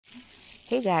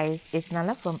Hey guys, it's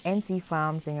Nana from NT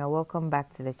Farms and you're welcome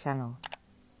back to the channel.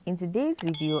 In today's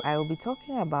video, I will be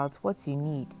talking about what you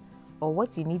need or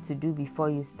what you need to do before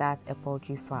you start a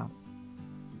poultry farm.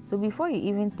 So before you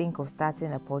even think of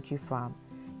starting a poultry farm,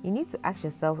 you need to ask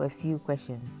yourself a few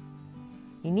questions.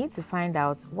 You need to find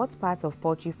out what part of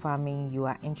poultry farming you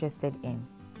are interested in.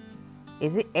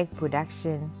 Is it egg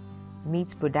production,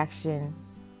 meat production,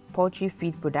 poultry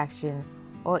feed production,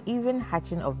 or even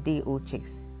hatching of day-old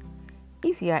chicks?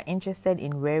 If you are interested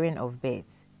in rearing of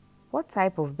birds, what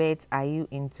type of birds are you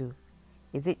into?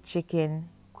 Is it chicken,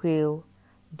 quail,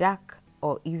 duck,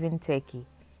 or even turkey?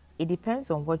 It depends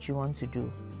on what you want to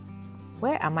do.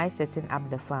 Where am I setting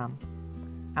up the farm?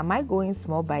 Am I going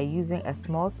small by using a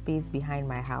small space behind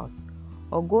my house,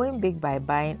 or going big by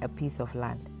buying a piece of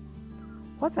land?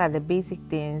 What are the basic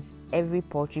things every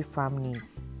poultry farm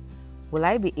needs? Will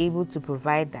I be able to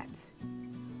provide that?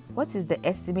 What is the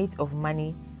estimate of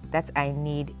money that I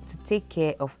need to take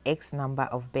care of X number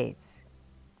of birds?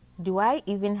 Do I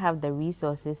even have the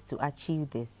resources to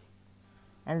achieve this?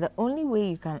 And the only way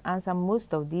you can answer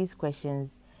most of these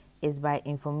questions is by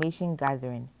information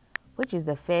gathering, which is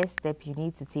the first step you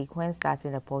need to take when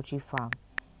starting a poultry farm.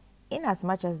 In as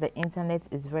much as the internet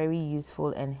is very useful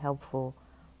and helpful,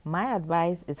 my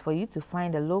advice is for you to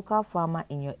find a local farmer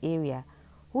in your area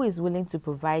who is willing to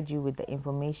provide you with the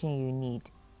information you need.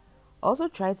 Also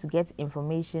try to get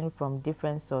information from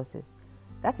different sources.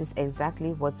 That is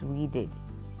exactly what we did.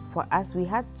 For us, we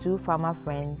had 2 farmer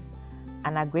friends,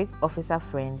 an agric officer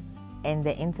friend, and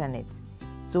the internet.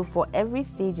 So for every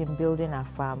stage in building our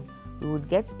farm, we would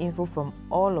get info from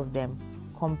all of them,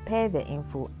 compare the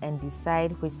info, and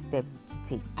decide which step to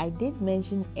take. I did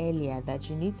mention earlier that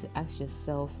you need to ask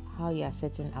yourself how you are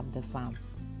setting up the farm.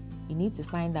 You need to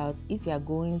find out if you are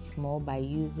going small by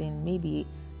using maybe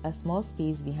a small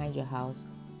space behind your house,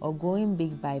 or going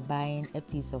big by buying a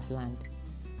piece of land.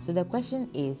 So the question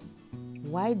is,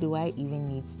 why do I even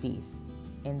need space?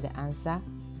 And the answer,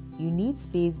 you need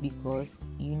space because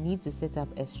you need to set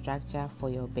up a structure for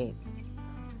your birds.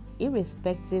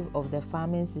 Irrespective of the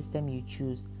farming system you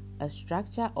choose, a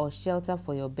structure or shelter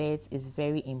for your birds is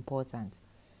very important.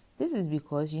 This is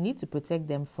because you need to protect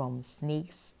them from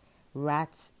snakes,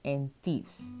 rats, and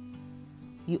thieves.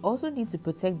 You also need to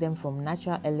protect them from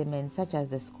natural elements such as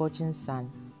the scorching sun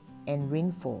and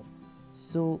rainfall.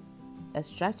 So a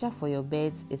structure for your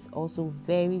birds is also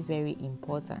very, very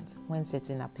important when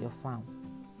setting up your farm.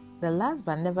 The last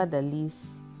but never the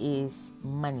least is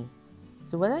money.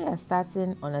 So whether you are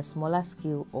starting on a smaller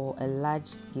scale or a large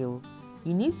scale,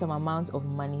 you need some amount of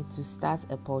money to start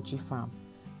a poultry farm.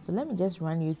 So let me just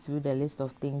run you through the list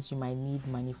of things you might need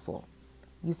money for.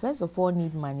 You first of all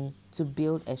need money to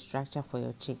build a structure for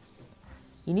your chicks.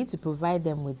 You need to provide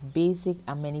them with basic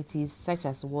amenities such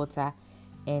as water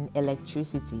and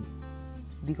electricity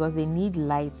because they need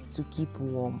light to keep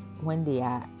warm when they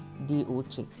are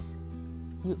day-old chicks.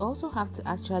 You also have to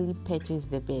actually purchase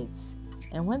the birds,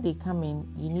 and when they come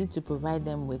in, you need to provide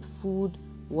them with food,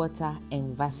 water,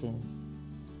 and vaccines.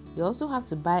 You also have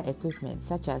to buy equipment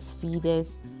such as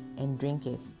feeders and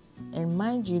drinkers. And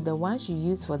mind you, the ones you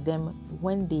use for them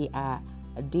when they are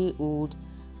a day old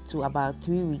to about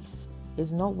 3 weeks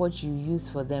is not what you use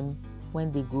for them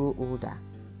when they grow older.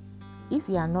 If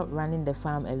you are not running the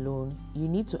farm alone, you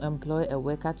need to employ a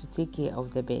worker to take care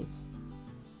of the birds.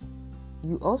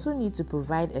 You also need to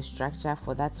provide a structure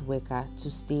for that worker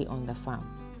to stay on the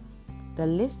farm. The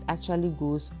list actually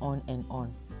goes on and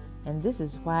on. And this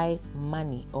is why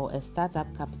money or a startup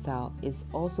capital is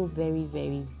also very,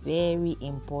 very, very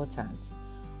important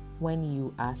when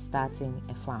you are starting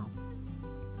a farm.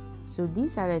 So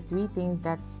these are the 3 things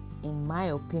that, in my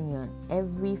opinion,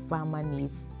 every farmer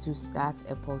needs to start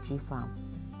a poultry farm.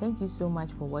 Thank you so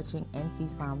much for watching NT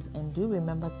Farms, and do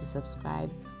remember to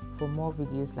subscribe for more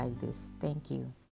videos like this. Thank you.